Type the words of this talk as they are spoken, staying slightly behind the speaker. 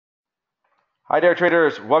Hi there,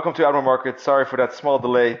 traders. Welcome to Admiral Market. Sorry for that small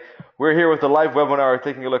delay. We're here with a live webinar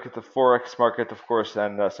taking a look at the Forex market, of course,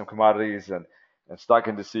 and some commodities and stock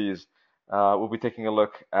indices. We'll be taking a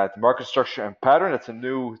look at market structure and pattern. It's a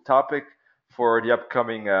new topic for the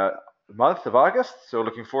upcoming month of August. So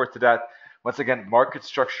looking forward to that. Once again, market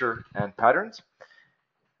structure and patterns.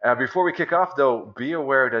 Before we kick off, though, be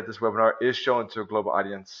aware that this webinar is shown to a global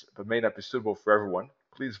audience, but may not be suitable for everyone.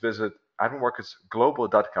 Please visit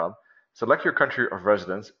admiralmarketsglobal.com, select your country of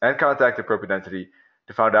residence, and contact the appropriate entity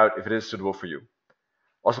to find out if it is suitable for you.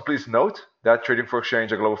 Also, please note that trading for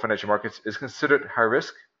exchange and global financial markets is considered high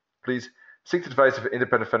risk. Please seek the advice of an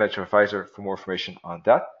independent financial advisor for more information on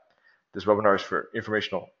that. This webinar is for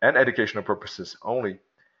informational and educational purposes only.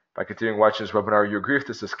 By continuing watching this webinar, you agree with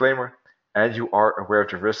this disclaimer and you are aware of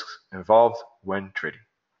the risks involved when trading.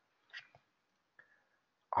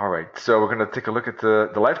 All right, so we're going to take a look at the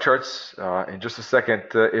live charts in just a second.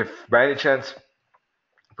 If by any chance,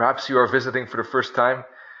 perhaps you are visiting for the first time,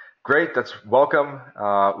 great, that's welcome.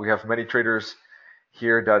 We have many traders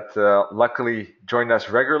here that luckily join us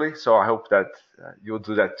regularly, so I hope that you'll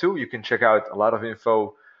do that too. You can check out a lot of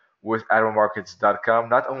info with admiralmarkets.com,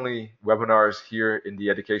 not only webinars here in the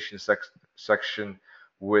education section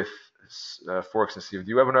with Forex and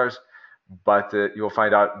CFD webinars, but you'll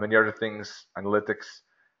find out many other things, analytics,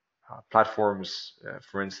 platforms,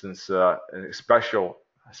 for instance, a special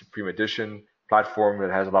Supreme Edition platform that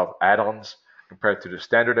has a lot of add-ons compared to the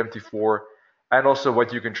standard MT4, and also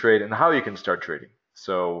what you can trade and how you can start trading.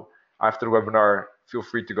 So after the webinar, feel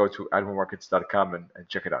free to go to admiralmarkets.com and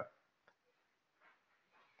check it out.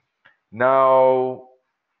 Now,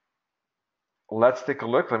 let's take a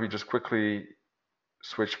look. Let me just quickly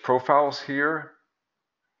switch profiles here.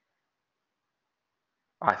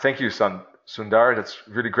 Thank you, Sundar. That's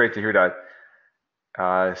really great to hear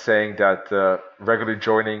that. Saying that regularly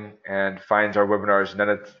joining and finds our webinars,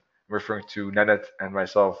 Nenet, referring to Nenet and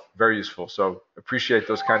myself, very useful. So appreciate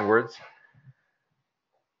those kind words.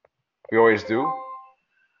 We always do.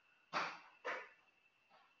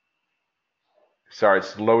 Sorry,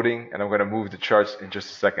 it's loading, and I'm going to move the charts in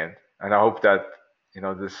just a second. And I hope that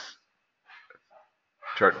this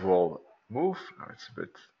chart will move. It's a bit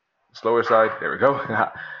slower side. There we go.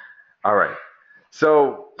 All right.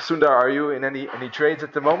 So Sundar, are you in any trades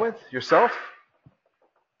at the moment yourself?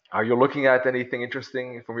 Are you looking at anything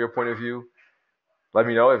interesting from your point of view? Let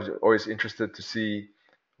me know. I'm always interested to see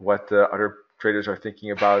what other traders are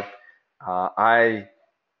thinking about.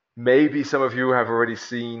 Maybe some of you have already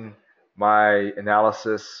seen my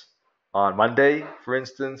analysis on Monday, for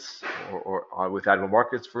instance, or with Admiral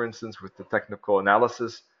Markets, for instance, with the technical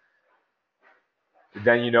analysis.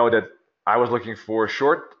 Then you know that I was looking for a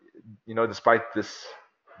short, despite this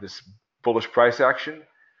bullish price action,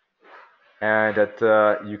 and that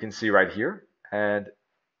you can see right here. And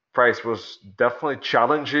price was definitely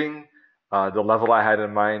challenging the level I had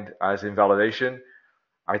in mind as invalidation.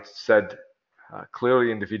 I said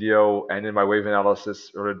clearly in the video and in my wave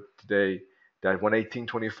analysis earlier today that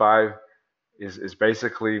 118.25 is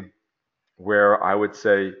basically where I would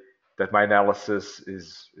say that my analysis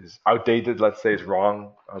is outdated, let's say it's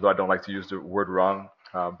wrong, although I don't like to use the word wrong,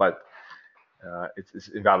 but it's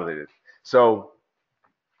invalidated. So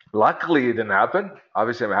luckily it didn't happen.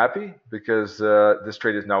 Obviously I'm happy because this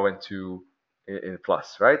trade is now into in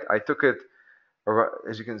plus, right? I took it,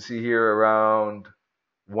 as you can see here, around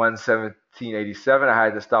 117.87. I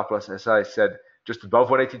had the stop loss, as I said, just above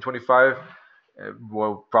 118.25,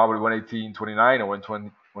 well, probably 118.29 or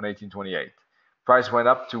 118.28. Price went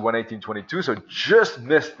up to 118.22, so just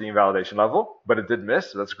missed the invalidation level, but it did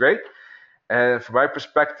miss, so that's great. And from my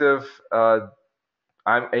perspective, I'm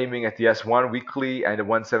aiming at the S1 weekly and the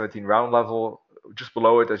 117 round level, just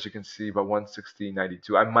below it, as you can see, about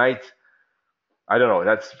 116.92. I don't know,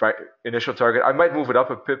 that's my initial target. I might move it up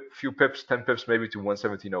a few pips, 10 pips maybe to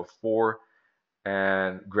 117.04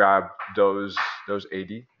 and grab those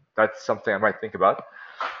 80. That's something I might think about.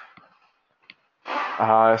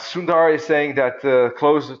 Sundar is saying that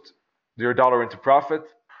closed your dollar into profit.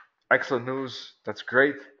 Excellent news. That's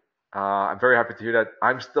great. I'm very happy to hear that.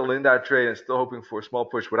 I'm still in that trade and still hoping for a small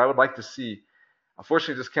push. What I would like to see,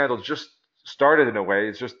 unfortunately, this candle just started in a way.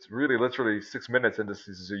 It's just really literally 6 minutes, and this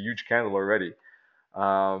is a huge candle already.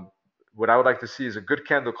 What I would like to see is a good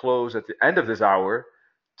candle close at the end of this hour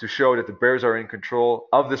to show that the bears are in control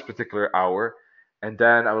of this particular hour. And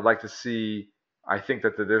then I would like to see, I think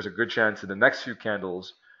that there's a good chance in the next few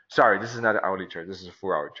candles. Sorry, this is not an hourly chart. This is a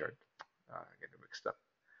 4-hour chart. I get it mixed up.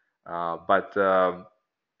 But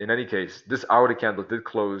in any case, this hourly candle did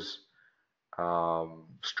close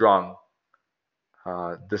strong.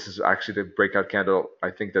 This is actually the breakout candle.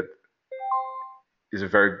 I think that is a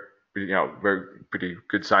very, very pretty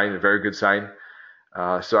good sign, a very good sign.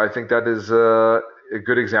 So I think that is a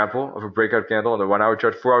good example of a breakout candle on the 1 hour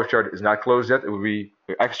chart. 4 hour chart is not closed yet. It will be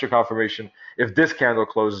extra confirmation if this candle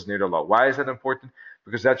closes near the low. Why is that important?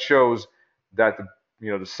 Because that shows that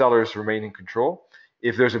the sellers remain in control.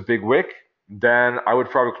 If there's a big wick, then I would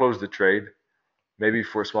probably close the trade, maybe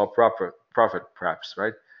for a small profit perhaps,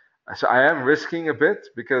 right? So I am risking a bit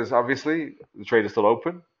because obviously the trade is still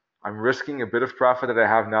open. I'm risking a bit of profit that I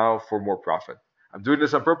have now for more profit. I'm doing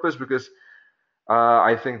this on purpose because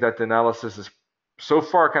I think that the analysis is so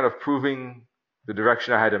far kind of proving the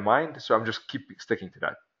direction I had in mind. So I'm just keep sticking to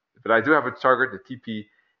that. But I do have a target, the TP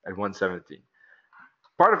at 117.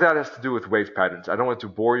 Part of that has to do with wave patterns. I don't want to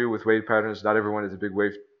bore you with wave patterns. Not everyone is a big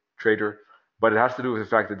wave trader, but it has to do with the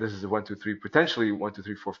fact that this is a 1, 2, 3, potentially 1, 2,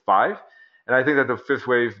 3, 4, 5. And I think that the fifth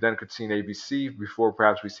wave then could see an ABC before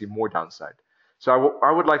perhaps we see more downside. So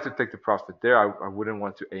I would like to take the profit there. I wouldn't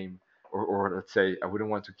want to aim, or let's say, I wouldn't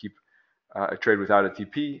want to keep a trade without a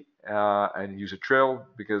TP and use a trail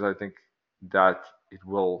because I think that it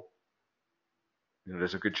will,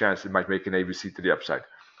 there's a good chance it might make an ABC to the upside.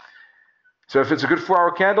 So if it's a good 4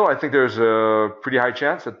 hour candle, I think there's a pretty high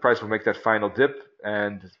chance that price will make that final dip.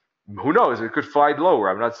 And who knows, it could fly lower.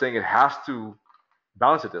 I'm not saying it has to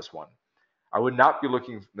bounce at this one. I would not be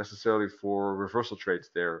looking necessarily for reversal trades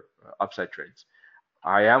there, upside trades.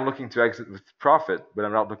 I am looking to exit with profit, but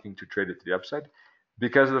I'm not looking to trade it to the upside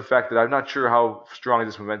because of the fact that I'm not sure how strong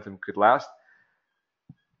this momentum could last.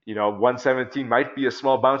 117 might be a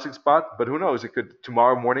small bouncing spot, but who knows? It could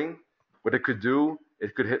tomorrow morning, what it could do,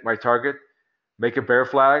 it could hit my target, make a bear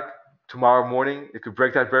flag. Tomorrow morning, it could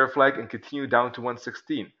break that bear flag and continue down to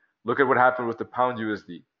 116. Look at what happened with the pound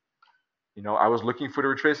USD. I was looking for the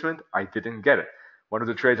retracement. I didn't get it. One of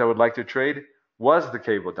the trades I would like to trade was the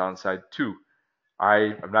cable downside too.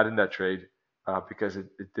 I'm not in that trade because it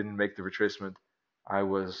didn't make the retracement I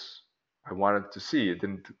wanted to see. It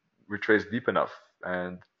didn't retrace deep enough,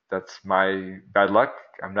 and that's my bad luck.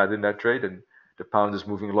 I'm not in that trade, and the pound is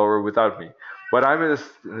moving lower without me. But I'm in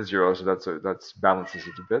a zero, so that's balances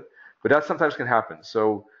it a bit. But that sometimes can happen.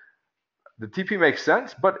 So the TP makes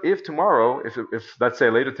sense. But if tomorrow, if let's say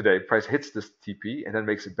later today, price hits this TP and then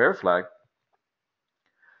makes a bear flag,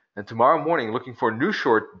 and tomorrow morning looking for a new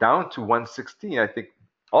short down to 116, I think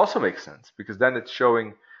also makes sense because then it's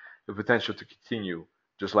showing the potential to continue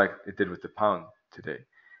just like it did with the pound today.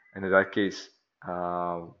 And in that case,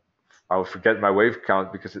 I would forget my wave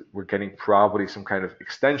count because we're getting probably some kind of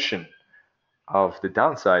extension of the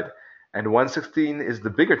downside. And 116 is the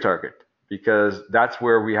bigger target because that's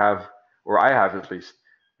where we have, or I have at least,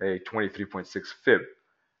 a 23.6 fib,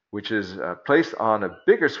 which is placed on a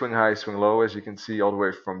bigger swing high, swing low, as you can see all the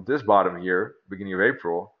way from this bottom here, beginning of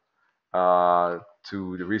April,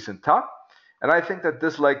 to the recent top. And I think that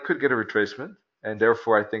this leg could get a retracement, and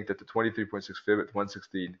therefore I think that the 23.6 fib at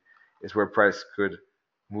 116 is where price could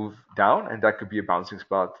move down, and that could be a bouncing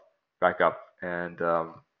spot back up. And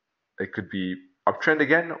it could be uptrend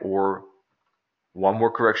again, or one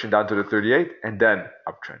more correction down to the 38, and then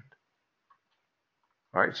uptrend.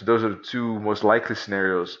 All right, so those are the two most likely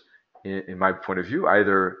scenarios in my point of view,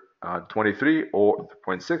 either 23 or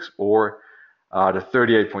 0.6 or the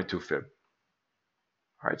 38.2 fib.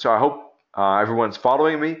 All right, so I hope everyone's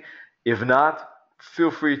following me. If not,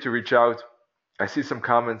 feel free to reach out. I see some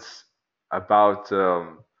comments about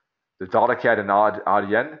the dollar CAD and odd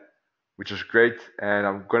yen, which is great, and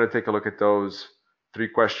I'm going to take a look at those 3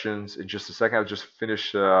 questions in just a second. I'll just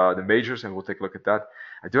finish the majors and we'll take a look at that.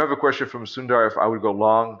 I do have a question from Sundar if I would go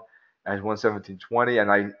long at 117.20,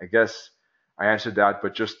 and I guess I answered that,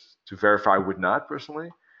 but just to verify, I would not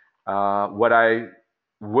personally. What I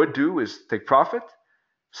would do is take profit,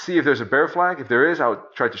 see if there's a bear flag. If there is, I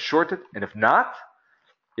would try to short it, and if not,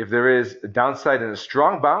 if there is a downside and a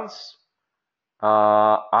strong bounce,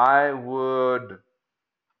 I would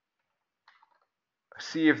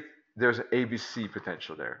see if there's an ABC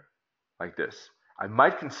potential there, like this. I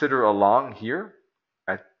might consider a long here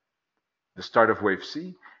at the start of wave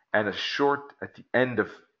C and a short at the end of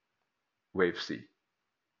wave C,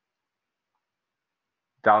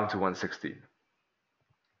 down to 116.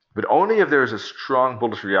 But only if there is a strong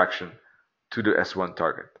bullish reaction to the S1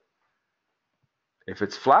 target. If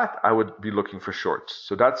it's flat, I would be looking for shorts.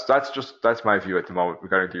 So that's my view at the moment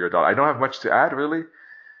regarding the euro dollar. I don't have much to add really.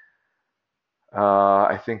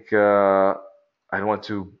 I think I don't want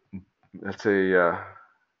to, let's say,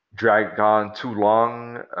 drag on too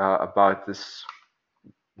long about this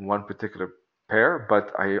one particular pair,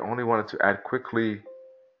 but I only wanted to add quickly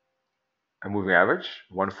a moving average,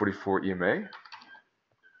 144 EMA.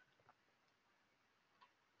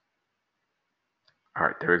 All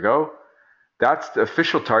right, there we go. That's the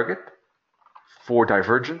official target for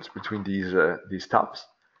divergence between these tops.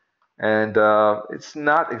 And it's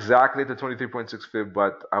not exactly the 23.6 fib,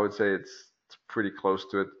 but I would say it's pretty close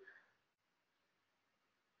to it,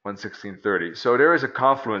 116.30. So there is a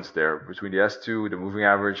confluence there between the S2, the moving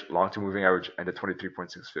average, long-term moving average, and the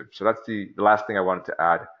 23.6 fib. So that's the last thing I wanted to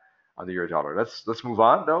add on the euro dollar. Let's move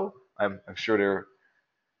on though. I'm sure there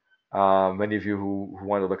are many of you who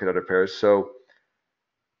want to look at other pairs. So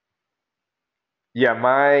yeah,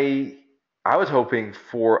 I was hoping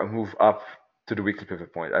for a move up to the weekly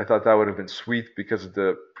pivot point. I thought that would have been sweet because of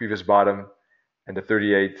the previous bottom and the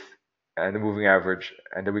 38 and the moving average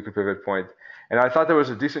and the weekly pivot point. And I thought there was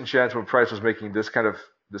a decent chance when price was making this kind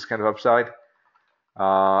of upside.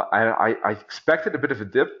 I expected a bit of a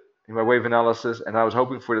dip in my wave analysis, and I was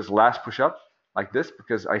hoping for this last push up like this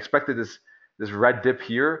because I expected this red dip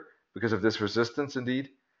here because of this resistance indeed.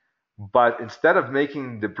 But instead of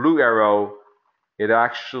making the blue arrow, it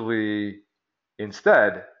actually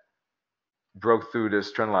instead broke through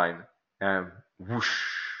this trend line and whoosh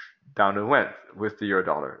down it went with the euro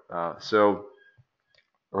dollar. So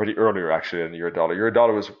already earlier actually than the euro dollar. Euro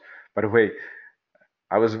dollar was, by the way,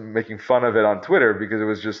 I was making fun of it on Twitter because it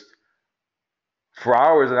was just for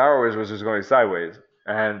hours and hours was just going sideways.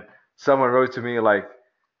 And someone wrote to me like,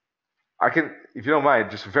 I can, if you don't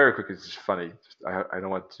mind, just very quick, it's just funny. I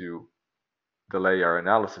don't want to delay our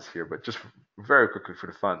analysis here, but just very quickly for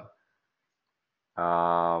the fun.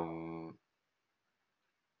 Um,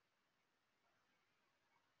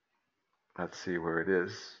 let's see where it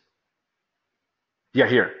is. Yeah,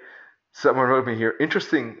 here. Someone wrote me here.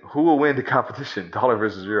 Interesting. Who will win the competition, dollar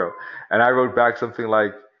versus euro? And I wrote back something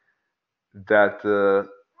like that.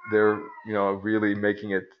 They're really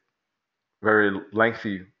making it very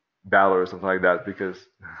lengthy battle or something like that because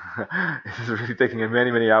it's really taking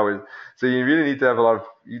many hours. So you really need to have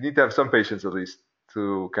you need to have some patience at least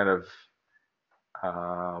to kind of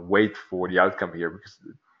wait for the outcome here because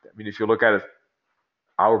I mean if you look at it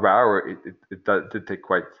hour by hour, it did take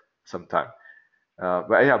quite some time.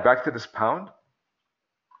 But yeah, back to this pound,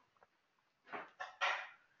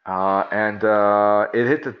 and it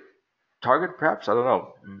hit the target perhaps. I don't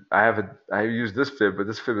know. I used this fib, but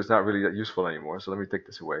this fib is not really that useful anymore. So let me take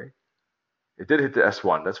this away. It did hit the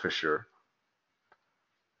S1, that's for sure.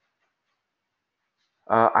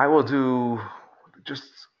 I will do. Just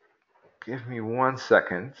give me 1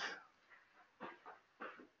 second.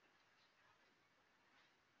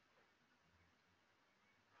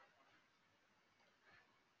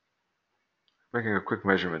 Making a quick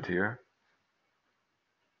measurement here.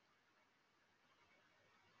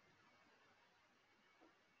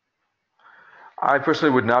 I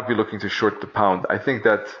personally would not be looking to short the pound. I think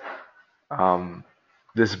that um,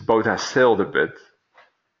 this boat has sailed a bit.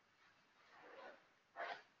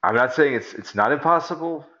 I'm not saying it's not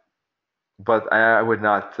impossible, but I would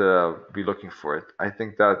not be looking for it. I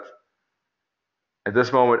think that at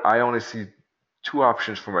this moment I only see two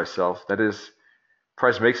options for myself. That is,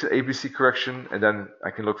 price makes an ABC correction, and then I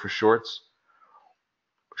can look for short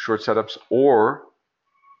setups, or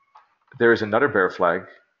there is another bear flag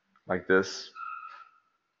like this,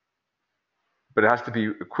 but it has to be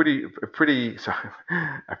a pretty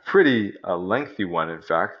lengthy one, in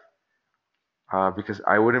fact, because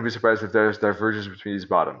I wouldn't be surprised if there's divergence between these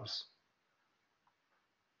bottoms.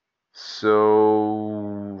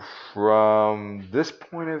 So from this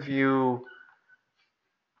point of view,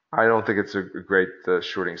 I don't think it's a great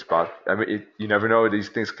shorting spot. I mean, you never know; these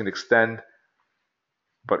things can extend.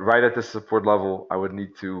 But right at this support level, I wouldn't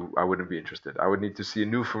be interested. I would need to see a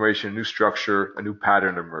new formation, a new structure, a new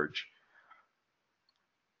pattern emerge.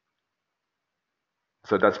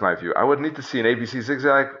 So that's my view. I would need to see an ABC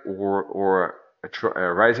zigzag or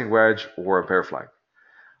a rising wedge or a bear flag.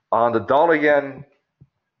 On the dollar yen,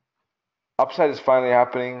 upside is finally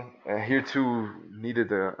happening. Here too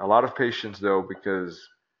needed a lot of patience though because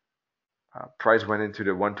price went into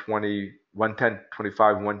the 120, 110.25,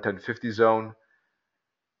 110.50 zone.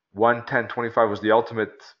 110.25 was the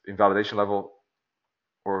ultimate invalidation level,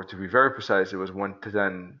 or to be very precise, it was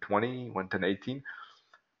 110.20, 110.18.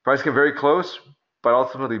 Price came very close, but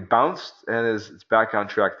ultimately bounced and it's back on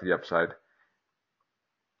track to the upside.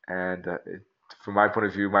 And from my point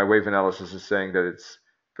of view, my wave analysis is saying that it's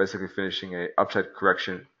basically finishing a upside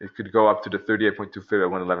correction. It could go up to the 38.2 fib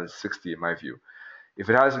at 111.60 in my view. If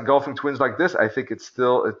it has engulfing twins like this, I think it's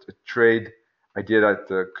still a trade idea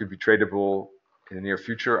that could be tradable in the near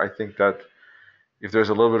future. I think that if there's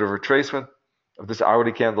a little bit of retracement of this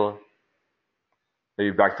hourly candle,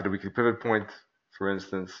 maybe back to the weekly pivot point, for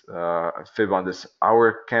instance, a fib on this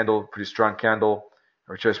hour candle, pretty strong candle,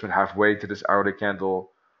 a retracement halfway to this hourly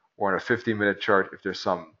candle, or on a 15-minute chart, if there's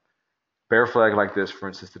some bear flag like this, for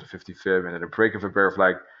instance, to the 50 fib, and then a break of a bear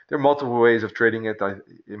flag. There are multiple ways of trading it.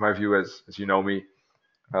 In my view, as you know me,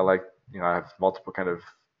 I like, I have multiple kind of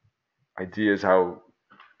ideas how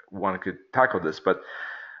one could tackle this, but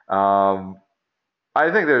um,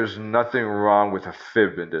 I think there's nothing wrong with a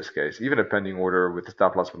fib in this case, even a pending order with the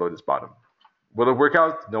stop loss below this bottom. Will it work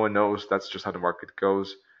out? No one knows. That's just how the market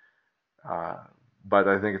goes. Uh, but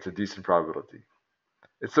I think it's a decent probability.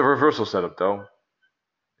 It's a reversal setup, though.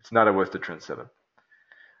 It's not a with the trend setup.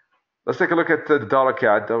 Let's take a look at the dollar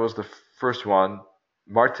CAD. That was the first one.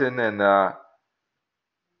 Martin and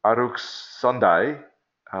Aruk Sundai,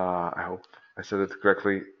 I hope I said it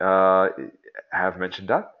correctly, have mentioned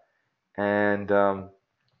that. And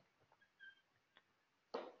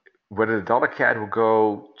whether the dollar CAD will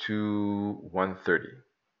go to 130.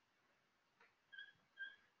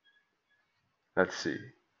 Let's see.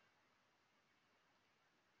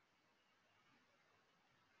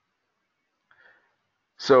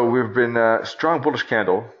 So we've been a strong bullish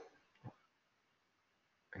candle,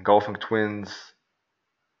 engulfing twins,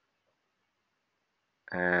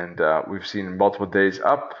 and we've seen multiple days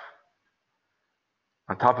up.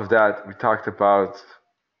 On top of that, we talked about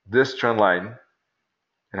this trend line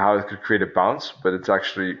and how it could create a bounce, but it's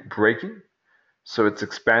actually breaking. So it's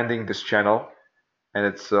expanding this channel, and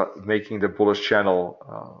it's making the bullish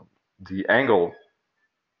channel, the angle,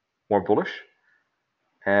 more bullish.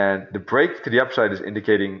 And the break to the upside is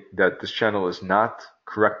indicating that this channel is not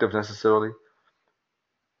corrective necessarily.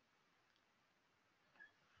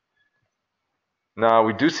 Now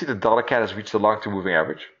we do see the dollar CAD has reached the long-term moving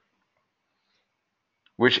average,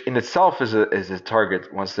 which in itself is a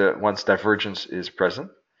target once divergence is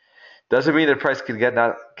present. Doesn't mean that price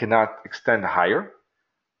cannot extend higher,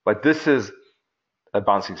 but this is a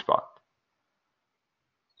bouncing spot.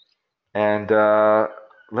 And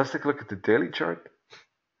let's take a look at the daily chart.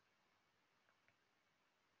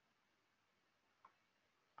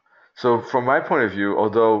 So from my point of view,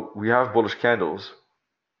 although we have bullish candles,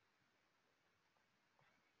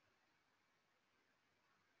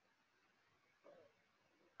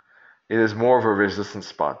 it is more of a resistance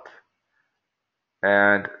spot.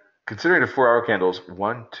 And considering the 4-hour candles,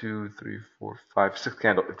 1, 2, 3, 4, 5, 6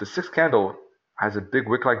 candle, if the sixth candle has a big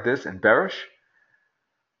wick like this and bearish,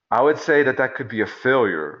 I would say that could be a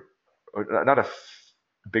failure, or not a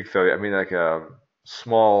big failure. I mean, like a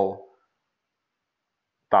small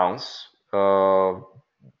bounce,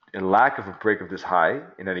 in lack of a break of this high.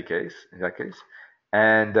 In that case,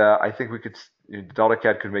 and I think the dollar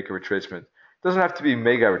CAD could make a retracement. It doesn't have to be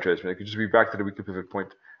mega retracement. It could just be back to the weekly pivot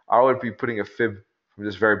point. I would be putting a fib from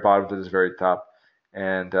this very bottom to this very top,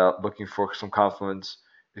 and looking for some confluence.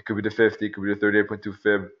 It could be the 50, it could be the 38.2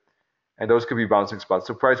 fib, and those could be bouncing spots.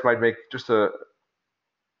 So price might make just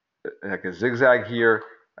like a zigzag here,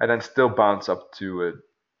 and then still bounce up to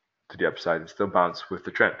the upside, and still bounce with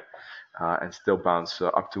the trend, and still bounce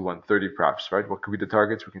up to 130 perhaps, right? What could be the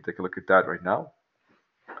targets? We can take a look at that right now.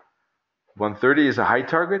 130 is a high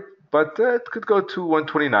target, but it could go to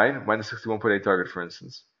 129, minus 61.8 target, for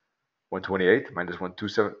instance. 128, minus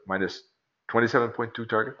 127, minus 27.2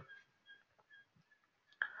 target.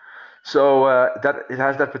 So that it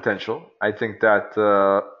has that potential. I think that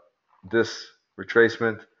this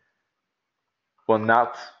retracement will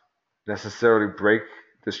not necessarily break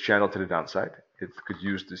this channel to the downside. It could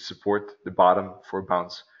use the support, the bottom, for a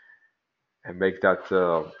bounce, and make that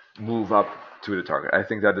move up to the target. I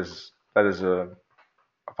think that is a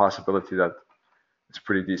possibility that it's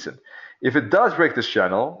pretty decent. If it does break this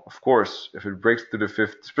channel, of course, if it breaks through the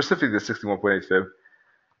fifth, specifically the 61.8 fib,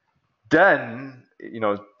 then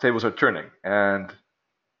tables are turning, and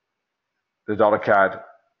the dollar CAD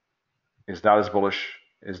is not as bullish,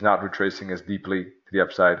 is not retracing as deeply to the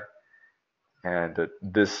upside, and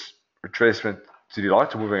this retracement to the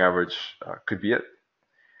long-term moving average could be it.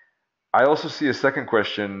 I also see a second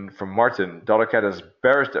question from Martin. Dollar CAD has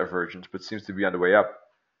bearish divergence, but seems to be on the way up,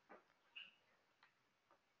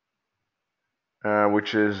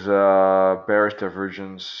 which is bearish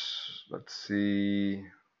divergence. Let's see.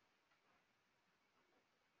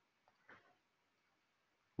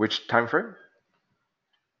 Which time frame?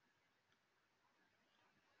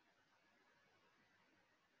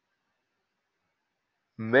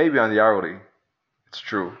 Maybe on the hourly. It's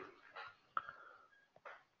true.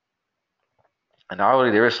 And hourly,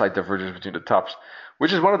 there is slight divergence between the tops,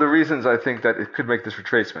 which is one of the reasons I think that it could make this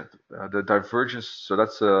retracement. The divergence, so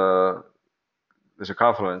there's a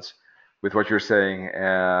confluence with what you're saying,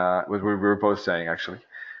 with what we were both saying, actually.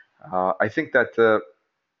 I think that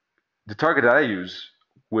the target that I use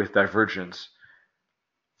with divergence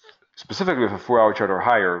specifically with a 4-hour chart or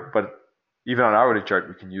higher, but even on an hourly chart,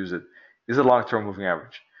 we can use it, is a long-term moving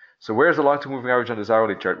average. So where's the long-term moving average on this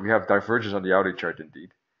hourly chart? We have divergence on the hourly chart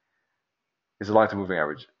indeed. Is the long-term moving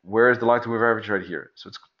average. Where is the long-term moving average? Right here. So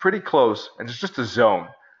it's pretty close, and it's just a zone.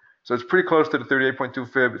 So it's pretty close to the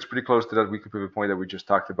 38.2 fib. It's pretty close to that weekly pivot point that we just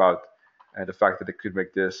talked about, and the fact that it could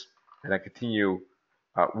make this and then continue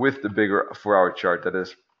with the bigger 4-hour chart that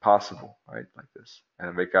is possible, right? Like this,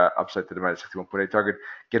 and make an upside to the minus 61.8 target.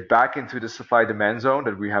 Get back into the supply-demand zone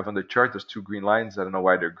that we have on the chart. Those two green lines. I don't know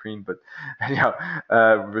why they're green, but anyhow,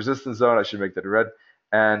 resistance zone. I should make that red,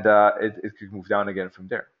 and it could move down again from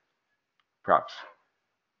there. Perhaps.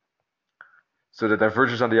 So the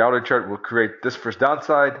divergence on the outer chart will create this first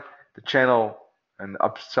downside. The channel and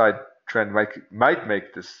upside trend might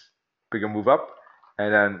make this bigger move up,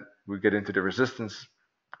 and then we get into the resistance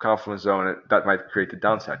confluence zone that might create the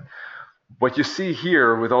downside. What you see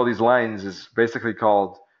here with all these lines is basically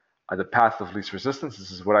called the path of least resistance. This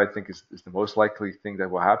is what I think is the most likely thing that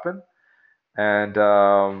will happen, and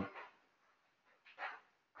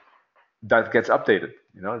that gets updated.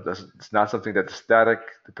 It's not something that's static.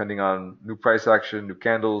 Depending on new price action, new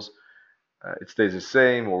candles, it stays the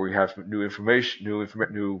same, or we have new information,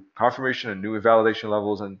 new confirmation, and new invalidation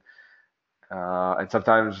levels, and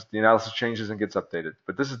sometimes the analysis changes and gets updated.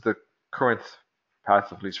 But this is the current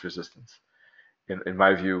path of least resistance, in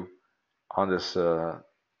my view, on this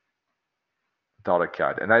dollar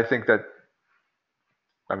CAD. And I think that,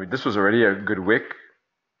 this was already a good wick.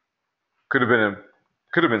 Could have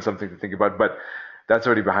been something to think about, but that's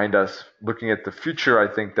already behind us. Looking at the future,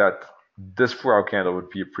 I think that this 4-hour candle would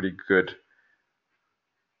be a pretty good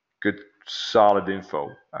solid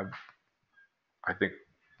info. I think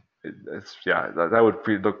that would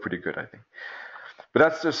look pretty good, I think. But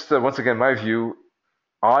that's just once again my view.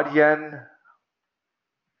 Odd yen.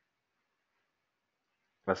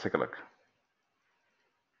 Let's take a look.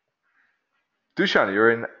 Dushan,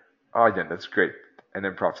 you're in odd yen. That's great. And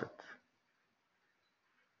then profit.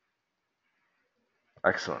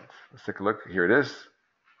 Excellent. Let's take a look. Here it is.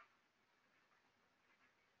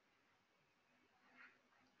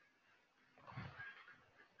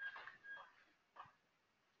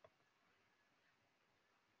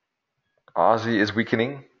 Aussie is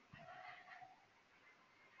weakening.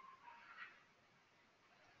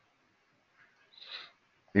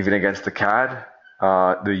 Even against the CAD.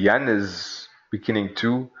 The yen is weakening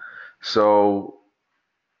too. So,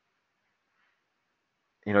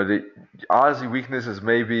 the Aussie weakness is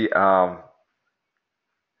maybe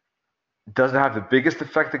doesn't have the biggest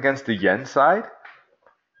effect against the yen side,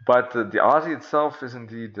 but the Aussie itself is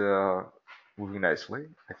indeed moving nicely,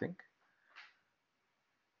 I think.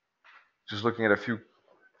 Just looking at a few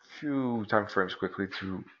time frames quickly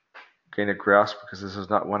to gain a grasp, because this is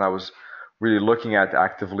not one I was really looking at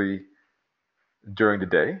actively during the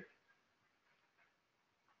day.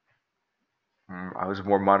 I was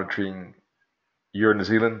more monitoring Euro New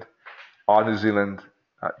Zealand, AUD New Zealand,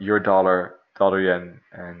 Euro dollar, dollar yen,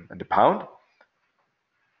 and the pound.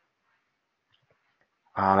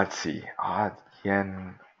 Let's see, AUD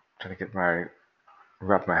yen. Trying to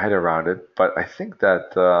wrap my head around it, but I think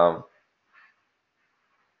that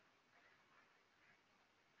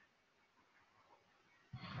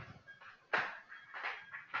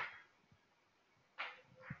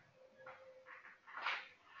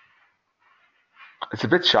it's a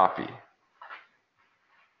bit choppy.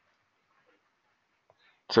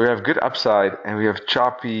 So we have good upside and we have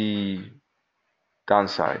choppy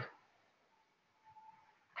downside.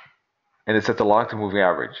 And it's at the long-term moving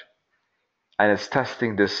average. And it's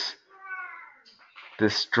testing this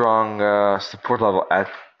strong support level at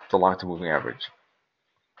the long-term moving average.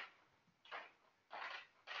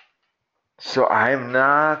 So I'm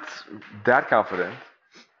not that confident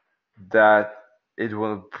that it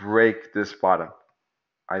will break this bottom.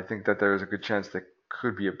 I think that there is a good chance there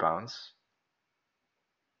could be a bounce.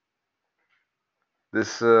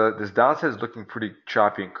 This downside is looking pretty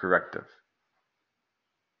choppy and corrective.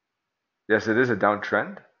 Yes, it is a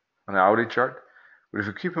downtrend on the hourly chart, but if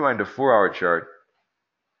you keep in mind the 4-hour chart,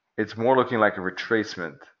 it's more looking like a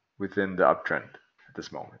retracement within the uptrend at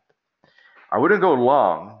this moment. I wouldn't go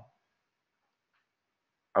long.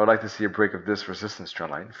 I would like to see a break of this resistance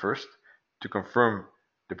trend line first to confirm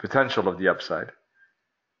the potential of the upside.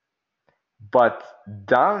 But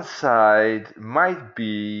downside might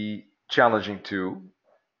be challenging too,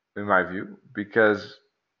 in my view, because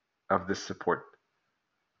of this support.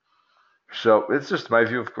 So it's just my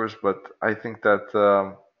view, of course, but I think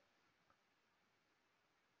that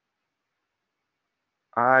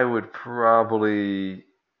I would probably,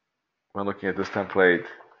 when looking at this template,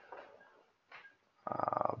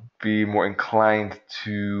 be more inclined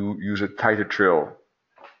to use a tighter trail,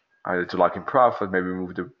 either to lock in profit, maybe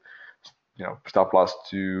move the stop loss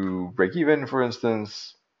to break even, for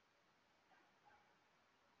instance,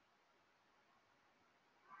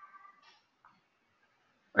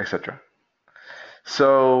 etc.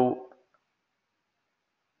 So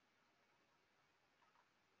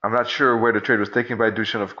I'm not sure where the trade was taken by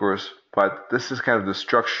Dushan, of course, but this is kind of the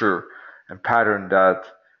structure and pattern that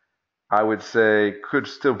I would say could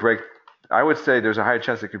still break. I would say there's a higher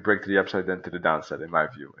chance it could break to the upside than to the downside, in my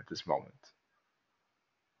view, at this moment.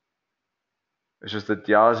 It's just that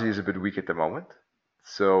the Aussie is a bit weak at the moment,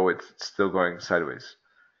 so it's still going sideways.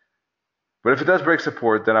 But if it does break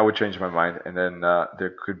support, then I would change my mind, and then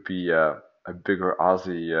there could be a bigger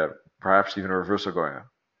Aussie, perhaps even a reversal going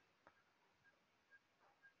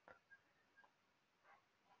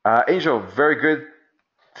on. Angel, very good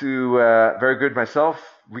very good myself.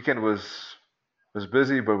 Weekend was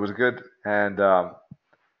busy, but was good, and I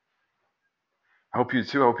hope you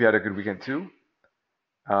too. I hope you had a good weekend too.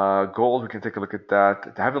 Gold, we can take a look at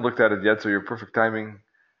that. I haven't looked at it yet, so you're perfect timing.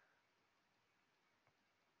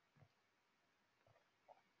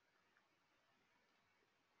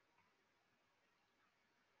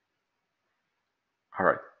 All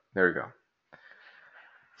right, there you go.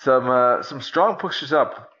 Some strong pushes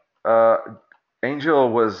up. Uh, Angel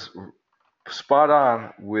was spot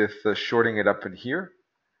on with shorting it up in here.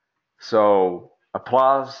 So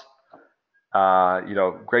applause.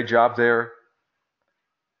 Great job there.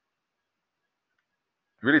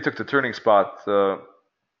 Really took the turning spot.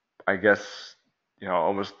 I guess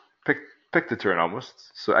almost picked the turn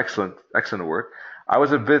almost. So excellent work. I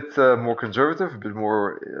was a bit more conservative, a bit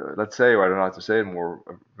more, let's say, or I don't know how to say it, more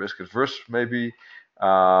risk adverse maybe,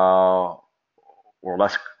 or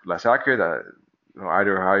less accurate.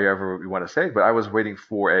 Either however you want to say it. But I was waiting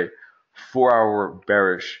for a 4-hour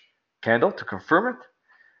bearish candle to confirm it.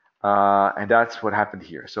 And that's what happened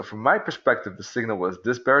here. So from my perspective, the signal was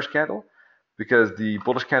this bearish candle, because the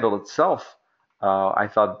bullish candle itself, I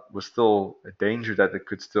thought was still a danger that it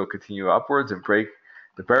could still continue upwards and break.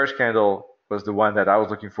 The bearish candle was the one that I was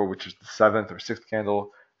looking for, which is the 7th or 6th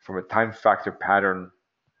candle from a time factor pattern.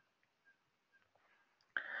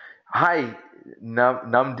 Hi,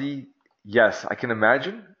 Namdi. Yes, I can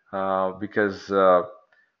imagine, because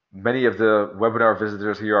many of the webinar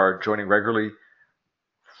visitors here are joining regularly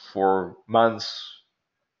for months,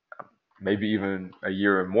 maybe even a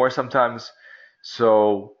year and more sometimes.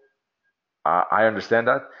 So I understand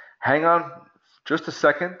that. Hang on just a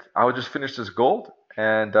second. I'll just finish this gold,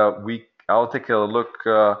 and I'll take a look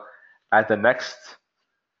at the next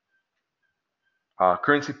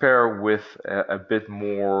currency pair with a bit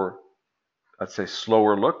more, let's say,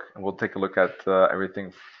 slower look, and we'll take a look at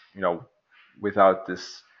everything, without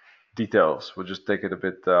this details. We'll just take it a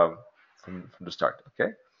bit from the start.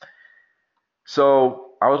 Okay.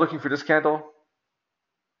 So I was looking for this candle.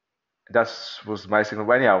 That was my signal.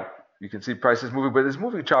 But anyhow, you can see price is moving, but it's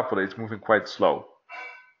moving choppily. It's moving quite slow.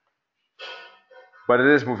 But it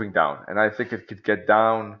is moving down, and I think it could get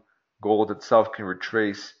down. Gold itself can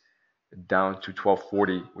retrace down to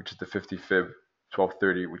 1240, which is the 50 fib,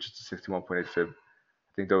 1230, which is the 61.8 fib.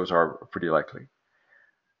 I think those are pretty likely.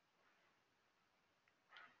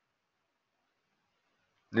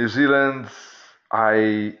 New Zealand,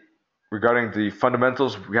 regarding the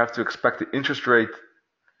fundamentals, we have to expect the interest rate.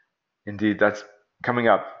 Indeed, that's coming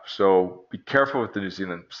up. So be careful with the New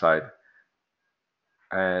Zealand side,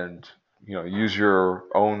 and use your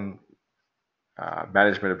own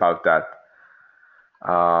management about that.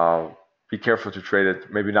 Be careful to trade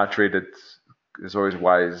it. Maybe not trade it is always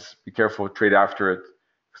wise. Be careful, trade after it,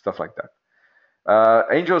 stuff like that.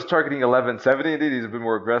 Angel is targeting 1170. Indeed, he's a bit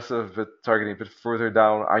more aggressive, but targeting a bit further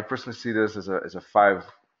down. I personally see this as a five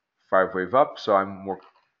wave up, so I'm more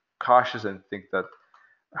cautious and think that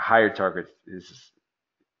a higher target is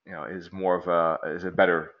more of a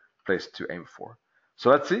better place to aim for. So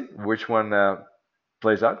let's see which one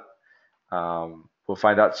plays out. We'll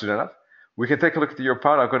find out soon enough. We can take a look at the euro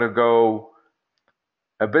pound. I'm going to go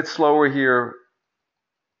a bit slower here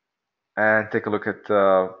and take a look at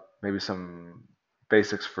maybe some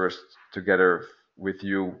basics first together with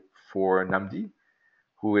you for Namdi,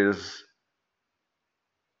 who is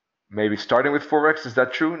maybe starting with Forex. Is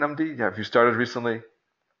that true, Namdi? Have you started recently?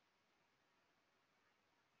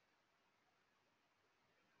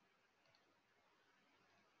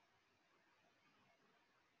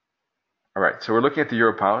 All right, so we're looking at the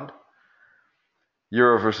euro pound,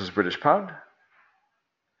 euro versus British pound.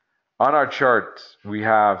 On our chart, we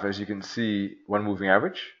have, as you can see, one moving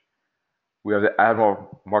average. We have the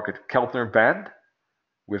Admiral Market Keltner band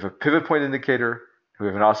with a pivot point indicator, We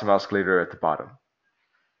have an awesome oscillator at the bottom.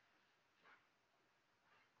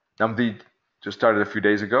 Numd just started a few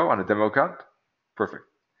days ago on a demo account. Perfect.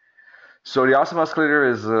 So the awesome oscillator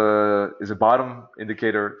is a bottom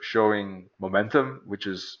indicator showing momentum, which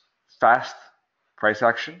is fast price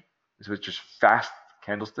action, which is fast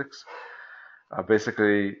candlesticks.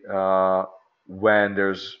 Basically, when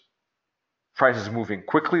there's prices moving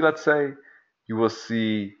quickly, let's say, you will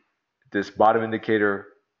see this bottom indicator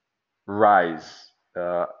rise.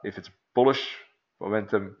 If it's bullish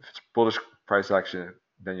momentum, if it's bullish price action,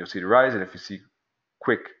 then you'll see the rise. And if you see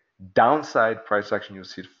quick downside price action, you'll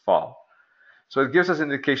see it fall. So it gives us an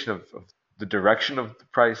indication of the direction of the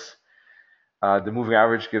price. The moving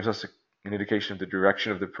average gives us an indication of the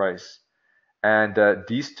direction of the price. And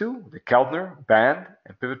these two, the Keltner band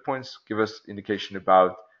and pivot points, give us indication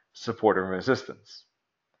about support and resistance.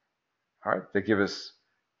 All right, they give us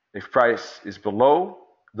if price is below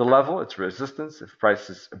the level, it's resistance. If price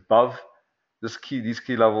is above these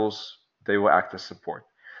key levels, they will act as support.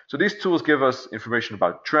 So these tools give us information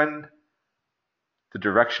about trend, the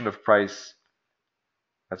direction of price.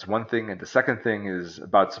 That's one thing. And the second thing is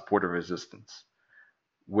about support and resistance,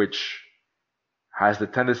 which has the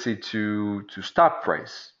tendency to stop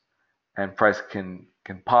price, and price can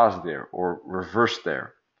pause there or reverse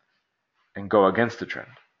there and go against the trend.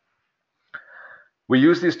 We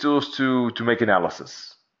use these tools to make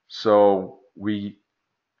analysis. So we,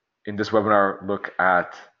 in this webinar, look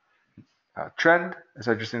at trend, as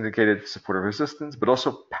I just indicated, support and resistance, but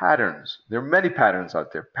also patterns. There are many patterns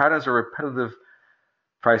out there. Patterns are repetitive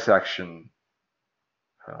price action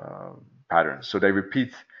patterns. So they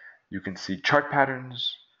repeat. You can see chart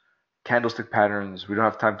patterns, candlestick patterns. We don't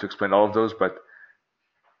have time to explain all of those, but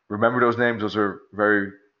remember those names. Those are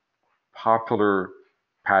very popular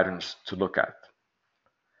patterns to look at.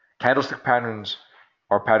 Candlestick patterns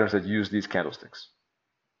are patterns that use these candlesticks.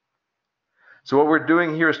 So what we're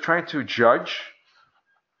doing here is trying to judge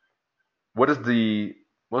what could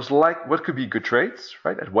be good trades,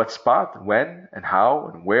 right? At what spot, when, and how,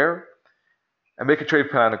 and where, and make a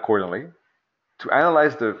trade plan accordingly. To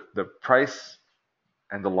analyze the price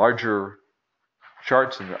and the larger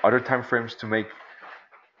charts and the other time frames to make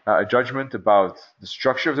a judgment about the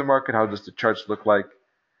structure of the market, how does the charts look like,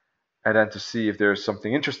 and then to see if there's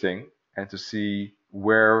something interesting and to see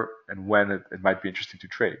where and when it might be interesting to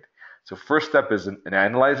trade. So first step is in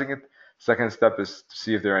analyzing it. Second step is to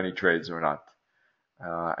see if there are any trades or not.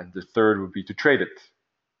 And the third would be to trade it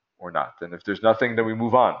or not. And if there's nothing, then we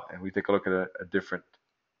move on and we take a look at a different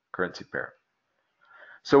currency pair.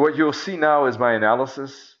 So what you'll see now is my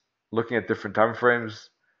analysis, looking at different time frames.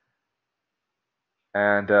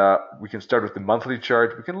 And we can start with the monthly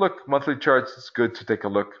chart. We can look monthly charts. It's good to take a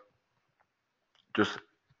look. Just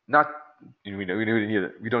not, we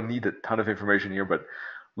don't need a ton of information here, but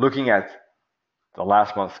looking at the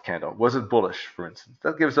last month's candle, was it bullish, for instance?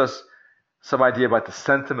 That gives us some idea about the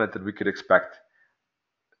sentiment that we could expect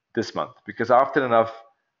this month, because often enough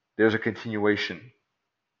there's a continuation.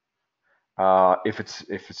 If it's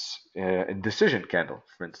a decision candle,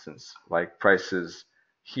 for instance, like prices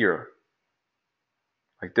here,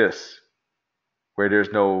 like this, where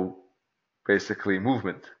there's no basically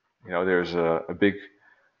movement. There's the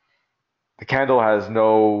candle has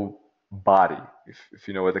no body, if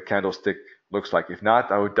you know what a candlestick looks like. If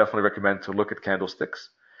not, I would definitely recommend to look at candlesticks.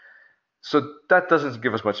 So that doesn't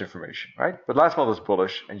give us much information, right? But last month was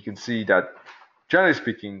bullish, and you can see that, generally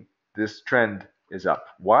speaking, this trend is up.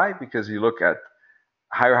 Why? Because you look at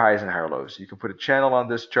higher highs and higher lows. You can put a channel on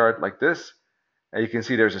this chart like this, and you can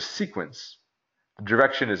see there's a sequence. The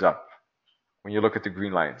direction is up when you look at the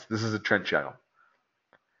green lines. This is a trend channel.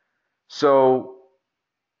 So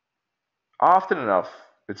often enough,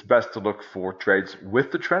 it's best to look for trades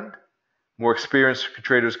with the trend. More experienced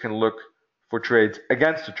traders can look for trades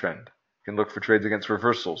against the trend, can look for trades against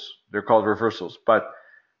reversals. They're called reversals, but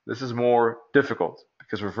this is more difficult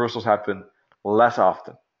because reversals happen less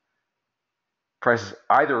often. Prices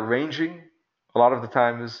either ranging a lot of the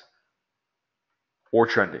times or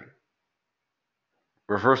trending.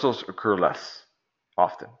 Reversals occur less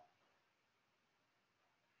often.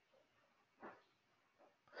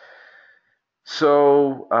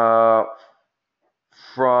 So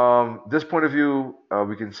from this point of view,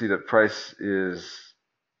 we can see that price is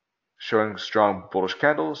showing strong bullish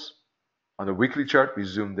candles. On the weekly chart, we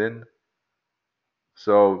zoomed in.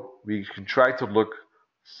 So we can try to look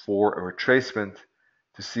for a retracement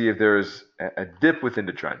to see if there is a dip within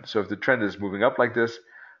the trend. So if the trend is moving up like this,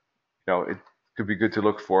 it could be good to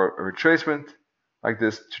look for a retracement like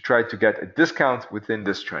this to try to get a discount within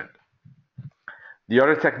this trend. The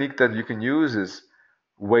other technique that you can use is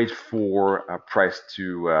wait for a price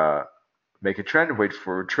to make a trend, wait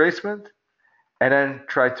for retracement, and then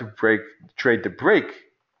try to trade the break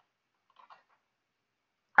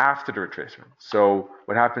after the retracement. So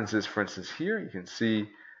what happens is, for instance, here you can see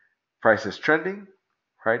price is trending,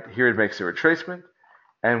 right? Here it makes a retracement,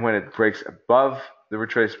 and when it breaks above the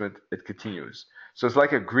retracement, it continues. So it's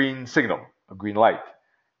like a green signal, a green light,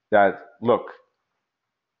 that look,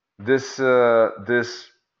 this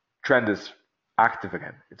trend is active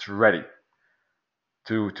again. It's ready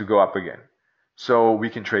to go up again. So we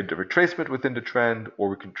can trade the retracement within the trend, or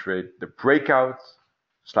we can trade the breakout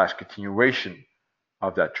 / continuation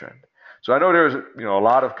of that trend. So I know there's a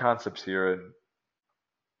lot of concepts here, and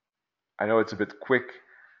I know it's a bit quick,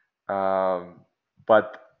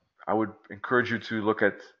 but I would encourage you to look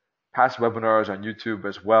at past webinars on YouTube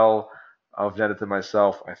as well of Janet and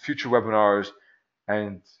myself, and future webinars.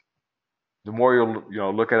 And the more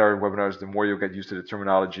you'll look at our webinars, the more you'll get used to the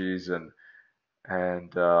terminologies and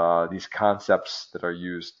these concepts that are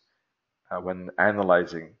used when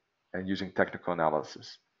analyzing and using technical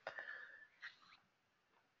analysis.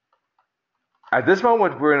 At this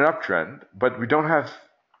moment, we're in an uptrend, but we don't have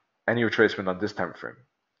any retracement on this time frame,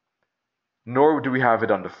 nor do we have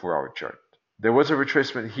it on the 4-hour chart. There was a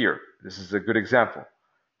retracement here. This is a good example.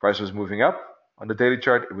 Price was moving up on the daily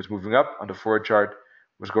chart. It was moving up on the 4-hour chart.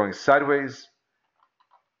 It was going sideways,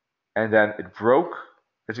 and then it broke,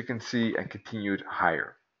 as you can see, and continued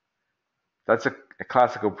higher. That's a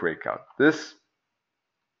classical breakout. This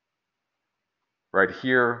right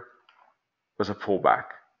here was a pullback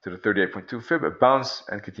to the 38.2 fib, a bounce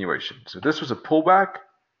and continuation. So this was a pullback,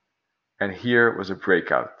 and here was a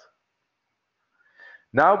breakout.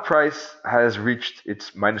 Now price has reached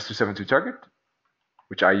its minus 272 target,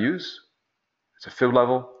 which I use. It's a fib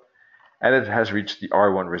level, and it has reached the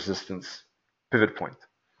R1 resistance pivot point.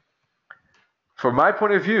 From my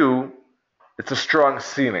point of view, it's a strong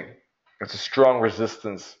ceiling. It's a strong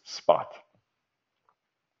resistance spot.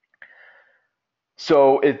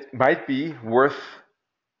 So it might be worth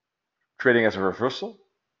trading as a reversal,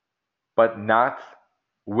 but not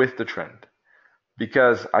with the trend,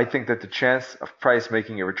 because I think that the chance of price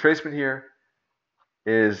making a retracement here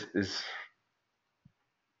is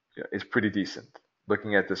pretty decent.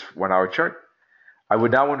 Looking at this 1-hour chart, I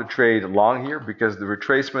would not want to trade long here because the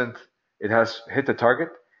retracement, it has hit the target,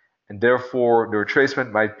 and therefore the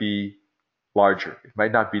retracement might be larger. It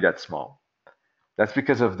might not be that small. That's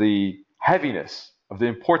because of the heaviness, of the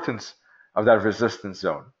importance of that resistance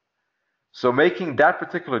zone. So making that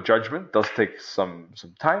particular judgment does take some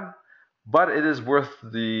time, but it is worth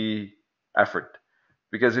the effort,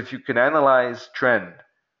 because if you can analyze trend,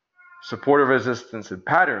 supportive resistance, and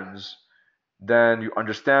patterns, then you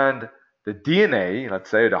understand the DNA, let's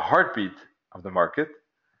say the heartbeat of the market,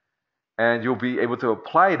 and you'll be able to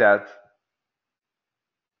apply that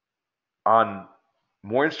on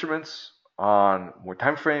more instruments, on more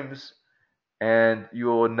time frames, and you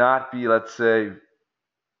will not be, let's say,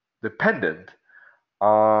 dependent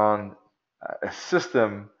on a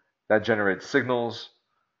system that generates signals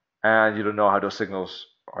and you don't know how those signals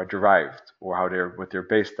are derived or what they're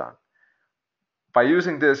based on. By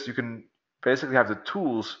using this, you can basically have the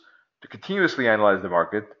tools to continuously analyze the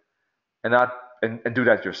market and do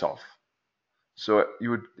that yourself. So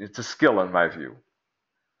it's a skill in my view.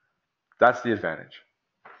 That's the advantage.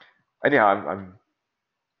 Anyhow, I'm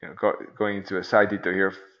going into a side detail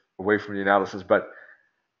here away from the analysis, but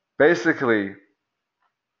basically,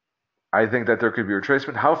 I think that there could be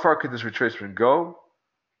retracement. How far could this retracement go?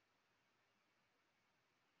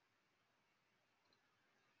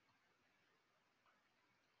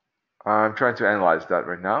 I'm trying to analyze that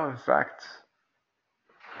right now, in fact.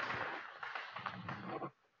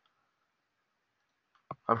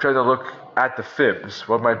 I'm trying to look at the fibs.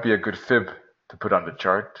 What might be a good fib to put on the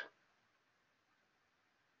chart?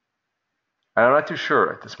 And I'm not too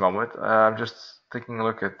sure at this moment. I'm just taking a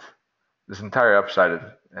look at this entire upside,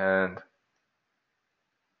 and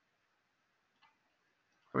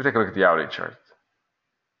let me take a look at the hourly chart.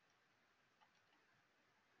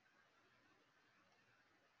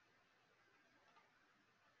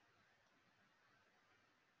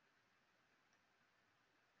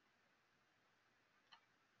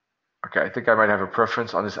 Okay, I think I might have a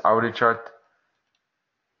preference on this hourly chart.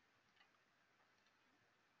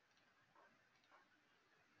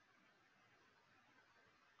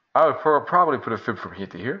 I would probably put a fib from here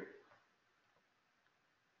to here.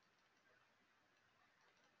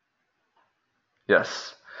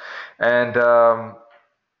 Yes. And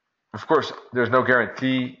of course, there's no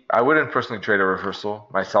guarantee. I wouldn't personally trade a reversal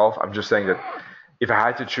myself. I'm just saying that if I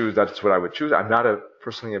had to choose, that's what I would choose. I'm not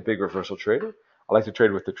personally a big reversal trader. I like to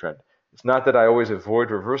trade with the trend. It's not that I always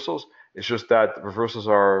avoid reversals. It's just that reversals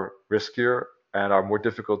are riskier and are more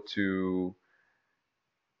difficult to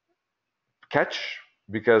catch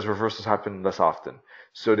because reversals happen less often.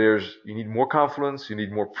 So you need more confidence, you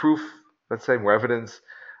need more proof, let's say more evidence,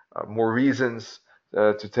 more reasons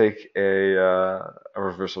to take a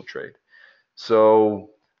reversal trade. So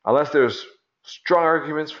unless there's strong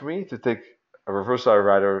arguments for me to take a reversal, I'd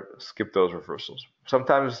rather skip those reversals.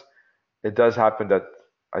 Sometimes it does happen that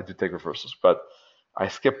I do take reversals, but I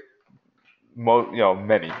skip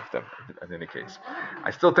many of them in any case.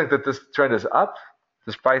 I still think that this trend is up,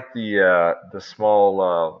 despite the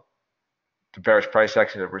small the bearish price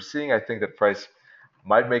action that we're seeing. I think that price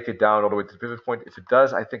might make it down all the way to the pivot point. If it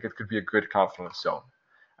does, I think it could be a good confluence zone.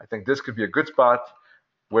 I think this could be a good spot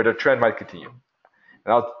where the trend might continue.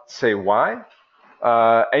 And I'll say why.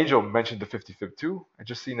 Angel mentioned the 50 fib too. I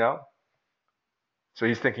just see now. So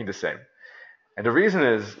he's thinking the same. And the reason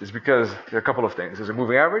is because there are a couple of things. There's a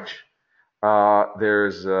moving average.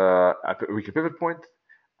 There's a weekly pivot point.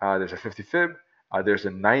 There's a 50 fib. There's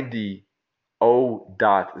a 90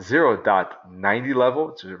 0.90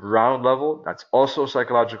 level. It's a round level. That's also a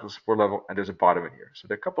psychological support level. And there's a bottom in here. So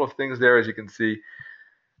there are a couple of things there, as you can see,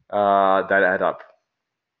 that add up.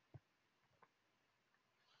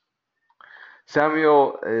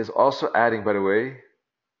 Samuel is also adding, by the way,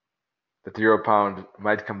 that the euro pound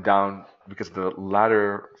might come down because of the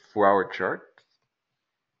latter 4-hour chart,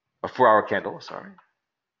 a 4-hour candle, sorry.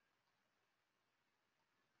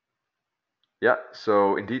 Yeah,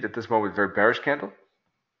 so indeed at this moment, very bearish candle.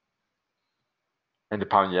 And the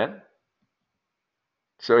pound yen.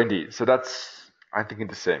 So indeed, so that's, I'm thinking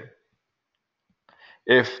the same.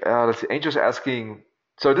 If, let's see, Angel's asking,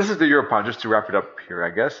 so this is the euro pound, just to wrap it up here,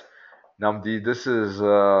 I guess. Namdi, this is,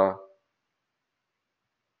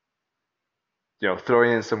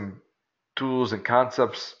 throwing in some tools and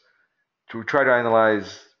concepts to try to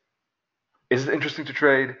analyze, is it interesting to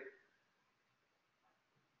trade?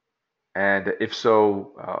 And if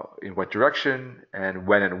so, in what direction, and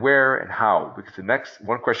when and where, and how? Because the next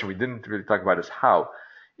one question we didn't really talk about is how.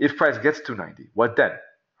 If price gets to 90, what then?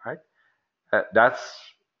 Right? That's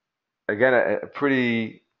again a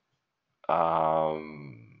pretty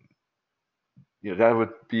that would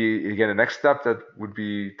be again the next step that would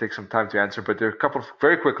be take some time to answer. But there are a couple of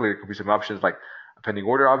very quickly there could be some options like a pending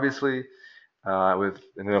order, obviously, and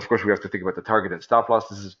then of course we have to think about the target and stop loss.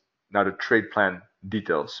 This is now the trade plan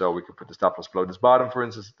details. So we could put the stop loss below this bottom, for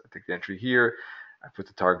instance. I take the entry here. I put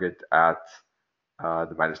the target at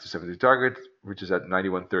the minus 270 target, which is at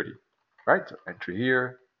 91.30. Right? So entry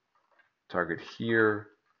here, target here,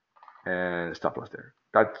 and stop loss there.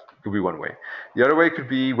 That could be one way. The other way could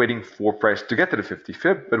be waiting for price to get to the 50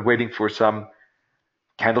 fib, but waiting for some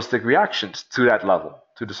candlestick reactions to that level,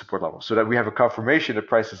 to the support level, so that we have a confirmation that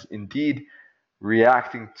price is indeed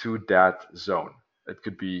reacting to that zone. It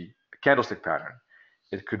could be a candlestick pattern.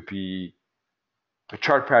 It could be a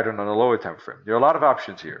chart pattern on a lower time frame. There are a lot of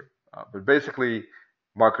options here, but basically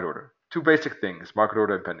market order. Two basic things, market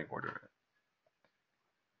order and pending order.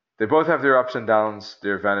 They both have their ups and downs,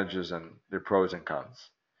 their advantages and their pros and cons.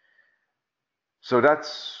 So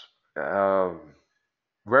that's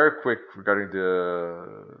very quick regarding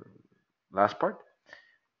the last part.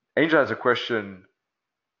 Angel has a question.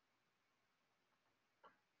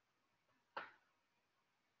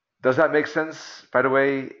 Does that make sense? By the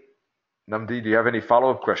way, Namdi, do you have any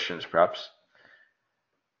follow-up questions, perhaps?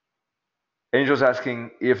 Angel's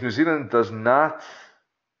asking if New Zealand does not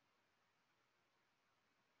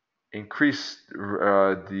increase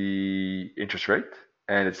the interest rate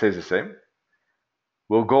and it stays the same,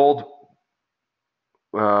 will gold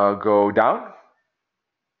go down?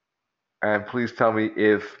 And please tell me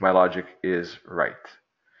if my logic is right.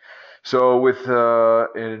 So with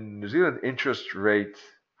in New Zealand interest rate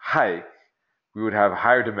hike, we would have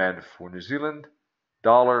higher demand for New Zealand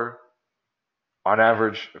dollar on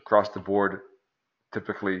average across the board.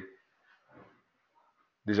 Typically,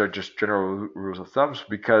 these are just general rules of thumbs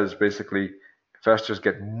because basically investors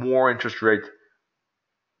get more interest rate,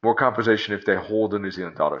 more compensation if they hold the New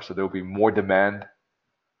Zealand dollar. So there will be more demand,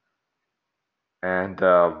 and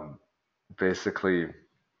basically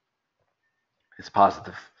it's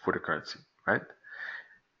positive for the currency, right?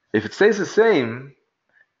 If it stays the same,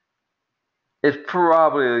 it's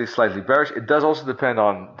probably slightly bearish. It does also depend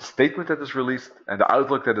on the statement that is released and the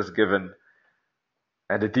outlook that is given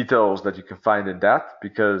and the details that you can find in that.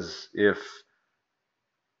 Because if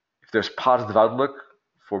there's positive outlook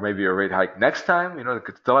for maybe a rate hike next time, it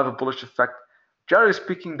could still have a bullish effect. Generally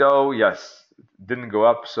speaking, though, yes, it didn't go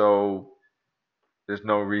up, so there's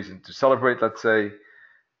no reason to celebrate, let's say.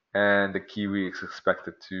 and the Kiwi is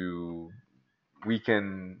expected to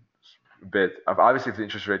weaken a bit. Obviously, if the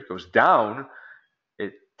interest rate goes down,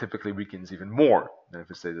 it typically weakens even more than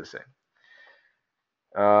if it stays the same.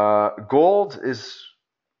 Gold is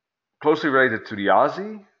closely related to the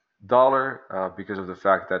Aussie dollar because of the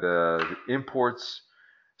fact that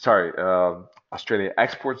Australia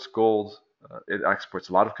exports gold. It exports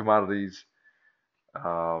a lot of commodities.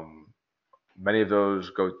 Um, Many of those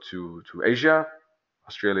go to Asia.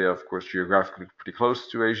 Australia, of course, geographically pretty close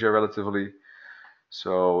to Asia relatively.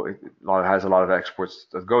 So it has a lot of exports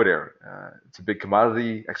that go there. It's a big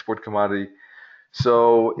commodity, export commodity.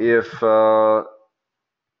 So if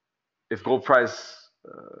gold price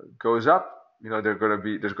goes up,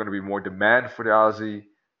 there's going to be more demand for the Aussie,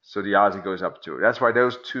 so the Aussie goes up too. That's why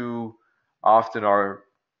those two often are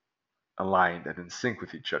aligned and in sync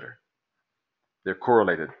with each other. They're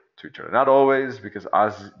correlated to each other. Not always, because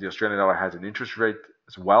as the Australian dollar has an interest rate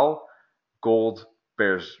as well, gold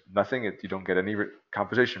bears nothing. You don't get any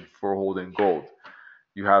compensation for holding gold.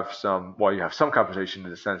 You have some compensation in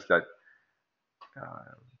the sense that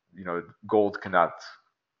gold cannot,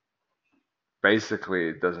 basically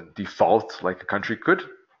it doesn't default like a country could.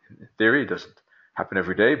 In theory, it doesn't happen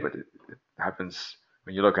every day, but it happens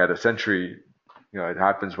when you look at a century. It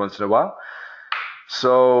happens once in a while.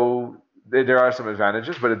 So there are some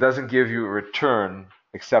advantages, but it doesn't give you a return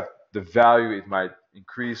except the value it might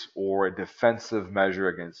increase or a defensive measure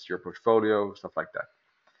against your portfolio, stuff like that.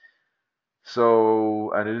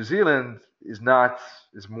 So New Zealand is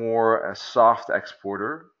more a soft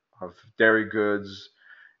exporter of dairy goods.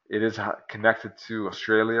 It is connected to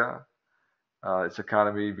Australia, its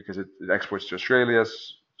economy, because it exports to Australia.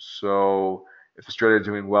 So if Australia is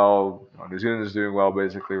doing well, New Zealand is doing well,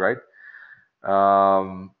 basically, right?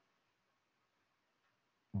 Um,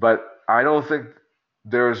 but I don't think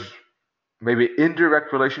there's maybe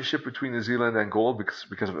indirect relationship between New Zealand and gold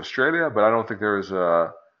because of Australia, but I don't think there's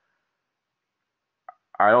a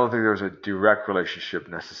direct relationship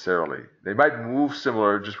necessarily. They might move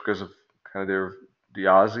similar just because of kind of the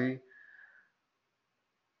Aussie,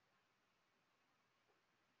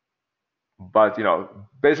 but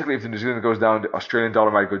basically, if the New Zealand goes down, the Australian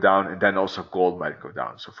dollar might go down, and then also gold might go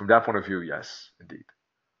down. So from that point of view, yes, indeed.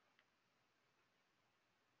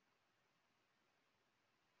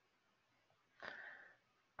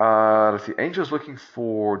 Let's see. Angel's looking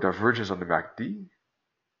for divergence on the MACD.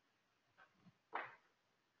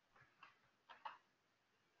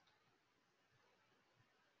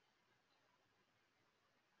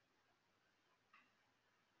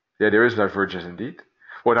 Yeah, there is divergence indeed.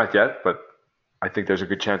 Well, not yet, but I think there's a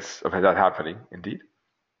good chance of that happening indeed.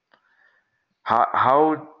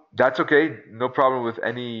 How that's okay. No problem with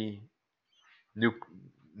any new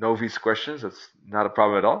novice questions. That's not a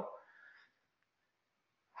problem at all.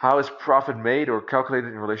 How is profit made or calculated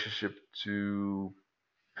in relationship to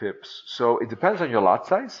pips? So it depends on your lot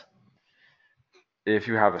size. If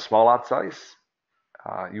you have a small lot size,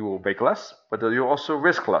 you will make less, but you also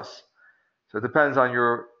risk less. So it depends on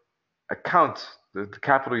your account, the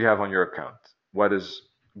capital you have on your account. What is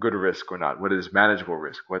good risk or not? What is manageable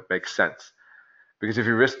risk? What makes sense? Because if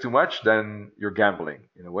you risk too much, then you're gambling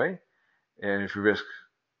in a way. And if you risk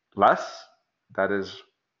less, that is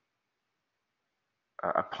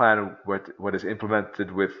a plan what is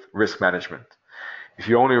implemented with risk management. If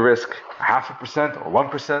you only risk 0.5% or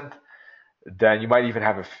 1%, then you might even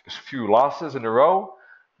have a few losses in a row,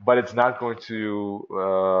 but you're not going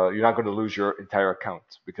to lose your entire account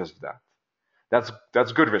because of that.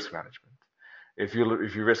 That's good risk management. If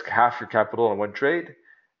you risk half your capital in one trade,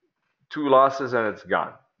 two losses and it's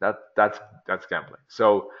gone. That's gambling.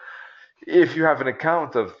 So if you have an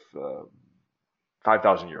account of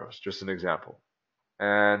 5,000 euros, just an example,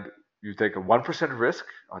 and you take a 1% risk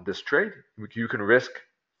on this trade, you can risk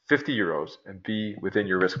 50 euros and be within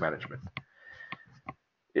your risk management.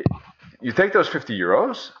 You take those 50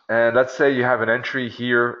 euros, and let's say you have an entry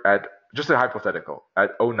here at, just a hypothetical,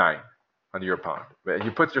 at 09 on your pound. And you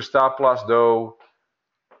put your stop loss though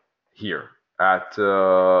here at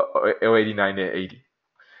 089.80.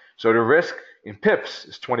 So the risk in pips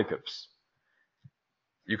is 20 pips.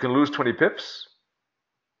 You can lose 20 pips,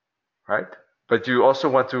 right? But you also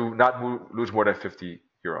want to not lose more than 50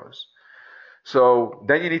 euros. So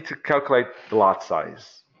then you need to calculate the lot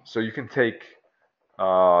size. So you can take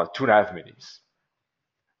 2.5 minis.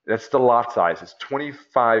 That's the lot size. It's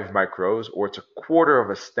 25 micros, or it's a quarter of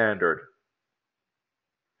a standard.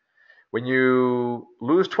 When you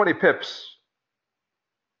lose 20 pips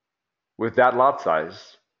with that lot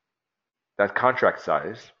size, that contract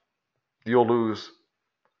size, you'll lose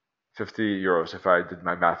 50 euros if I did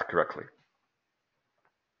my math correctly.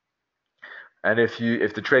 And if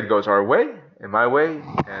the trade goes our way, in my way,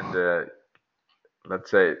 and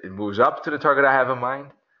let's say it moves up to the target I have in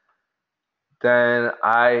mind, then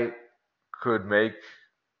I could make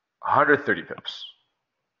 130 pips.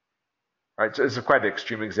 Right, so it's a quite an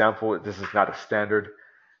extreme example. This is not a standard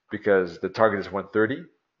because the target is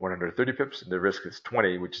 130 pips, and the risk is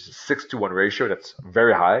 20, which is a 6-to-1 ratio. That's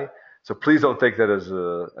very high. So please don't take that as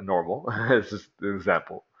a normal. It's just an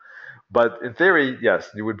example. But in theory, yes,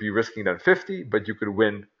 you would be risking that 50, but you could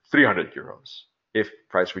win 300 euros if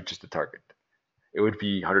price reaches the target. It would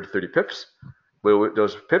be 130 pips, but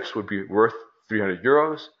those pips would be worth 300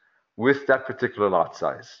 euros with that particular lot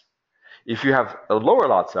size. If you have a lower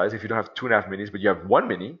lot size, if you don't have 2.5 minis, but you have one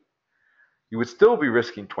mini, you would still be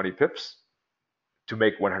risking 20 pips to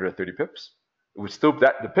make 130 pips. It would still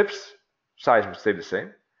the pips size would stay the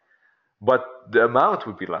same, but the amount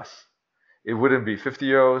would be less. It wouldn't be 50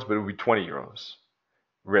 euros, but it would be 20 euros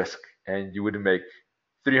risk, and you wouldn't make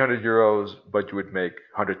 300 euros, but you would make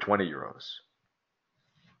 120 euros.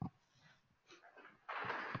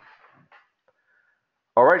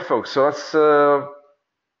 All right, folks. So let's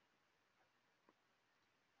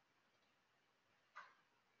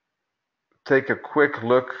take a quick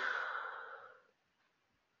look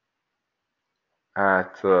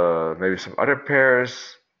at maybe some other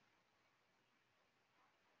pairs.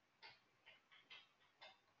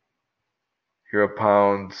 Euro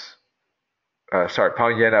pound,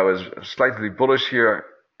 pound yen. I was slightly bullish here,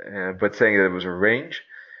 but saying that it was a range.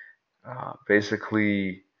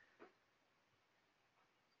 Basically,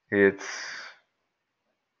 it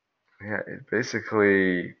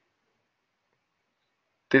basically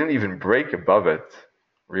didn't even break above it,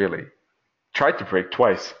 really. Tried to break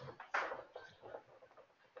twice,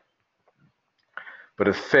 but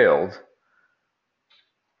it failed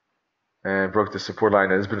and broke the support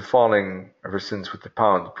line. It has been falling ever since with the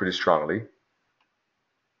pound pretty strongly.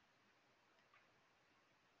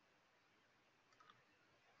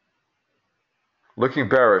 Looking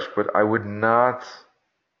bearish, but I would not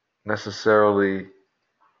necessarily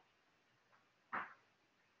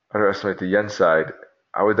underestimate the yen side.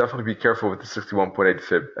 I would definitely be careful with the 61.8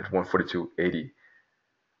 fib at 142.80.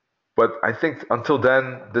 But I think until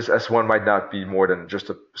then, this S1 might not be more than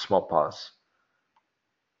just a small pause.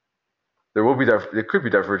 There could be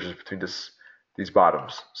divergence between these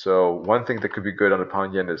bottoms. So one thing that could be good on the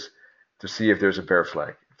pound yen is to see if there's a bear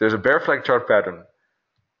flag. If there's a bear flag chart pattern,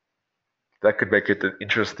 that could make it an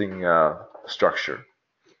interesting structure.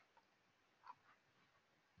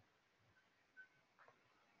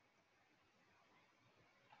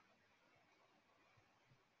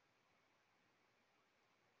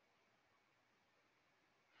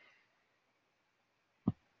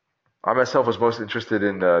 I myself was most interested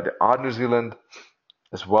in the odd New Zealand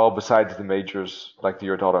as well, besides the majors like the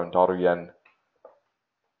euro dollar and dollar yen.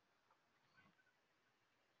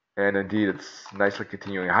 And indeed, it's nicely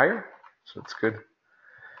continuing higher, so it's good.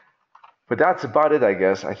 But that's about it, I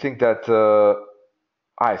guess. I think that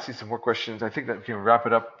I see some more questions. I think that we can wrap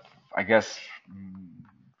it up. I guess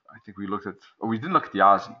I think we looked at. Oh, we didn't look at the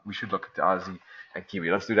Aussie. We should look at the Aussie and Kiwi.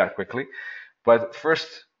 Let's do that quickly. But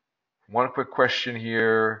first, one quick question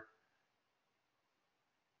here.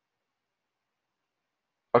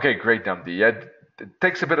 Okay, great, Namdi. Yeah, it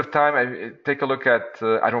takes a bit of time. Take a look at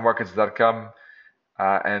ironmarkets.com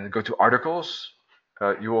and go to articles.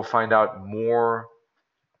 You will find out more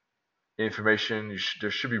information.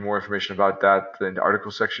 There should be more information about that in the article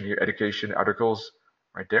section here, education articles,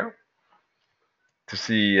 right there. To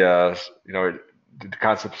see, the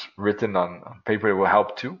concepts written on paper, it will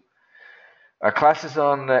help too. Classes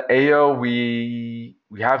on AO, we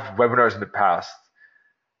have webinars in the past.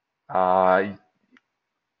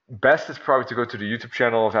 Best is probably to go to the YouTube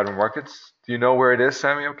channel of Admiral Markets. Do you know where it is,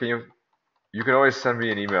 Samuel? You can always send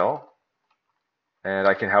me an email, and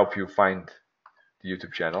I can help you find the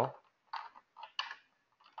YouTube channel.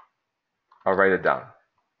 I'll write it down.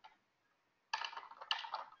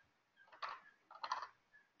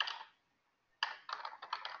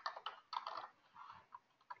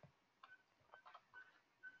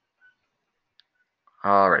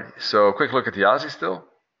 Alrighty, so quick look at the Aussie still.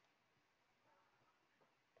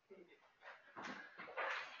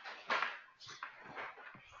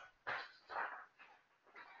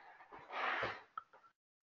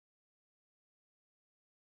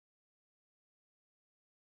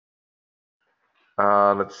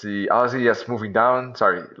 Let's see, Aussie, yes, moving down.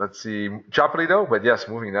 Sorry, let's see, choppily though, but yes,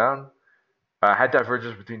 moving down. Had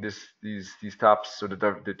divergence between these tops, so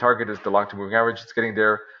the target is the long-term moving average. It's getting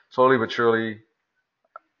there slowly but surely.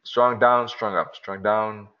 Strong down, strong up, strong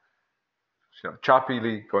down.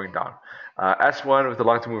 Choppily going down. S1 with the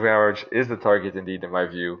long-term moving average is the target indeed, in my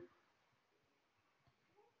view.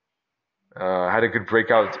 Had a good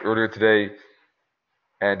breakout earlier today,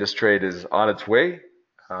 and this trade is on its way.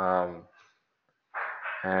 Um,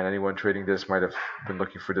 and anyone trading this might have been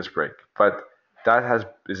looking for this break, but that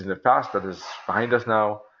is in the past. That is behind us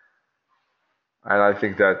now, and I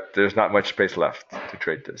think that there's not much space left to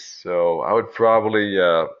trade this. So I would probably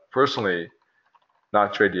personally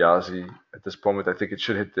not trade the Aussie at this moment. I think it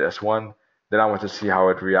should hit the S1. Then I want to see how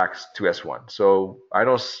it reacts to S1. So I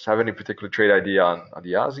don't have any particular trade idea on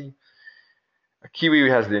the Aussie. Kiwi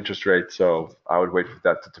has the interest rate, so I would wait for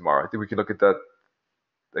that to tomorrow. I think we can look at that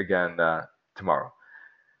again tomorrow.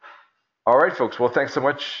 All right, folks. Well, thanks so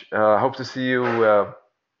much. Hope to see you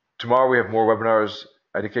tomorrow. We have more webinars,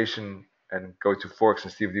 education, and go to Forex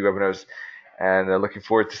and CFD webinars. And looking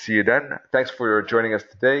forward to see you then. Thanks for joining us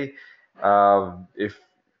today. If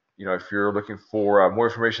you're looking for more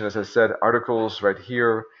information, as I said, articles right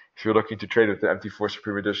here. If you're looking to trade with the MT4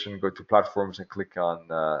 Supreme Edition, go to platforms and click on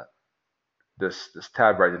this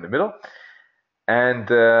tab right in the middle. And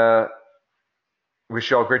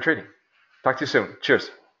wish you all great trading. Talk to you soon.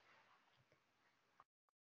 Cheers.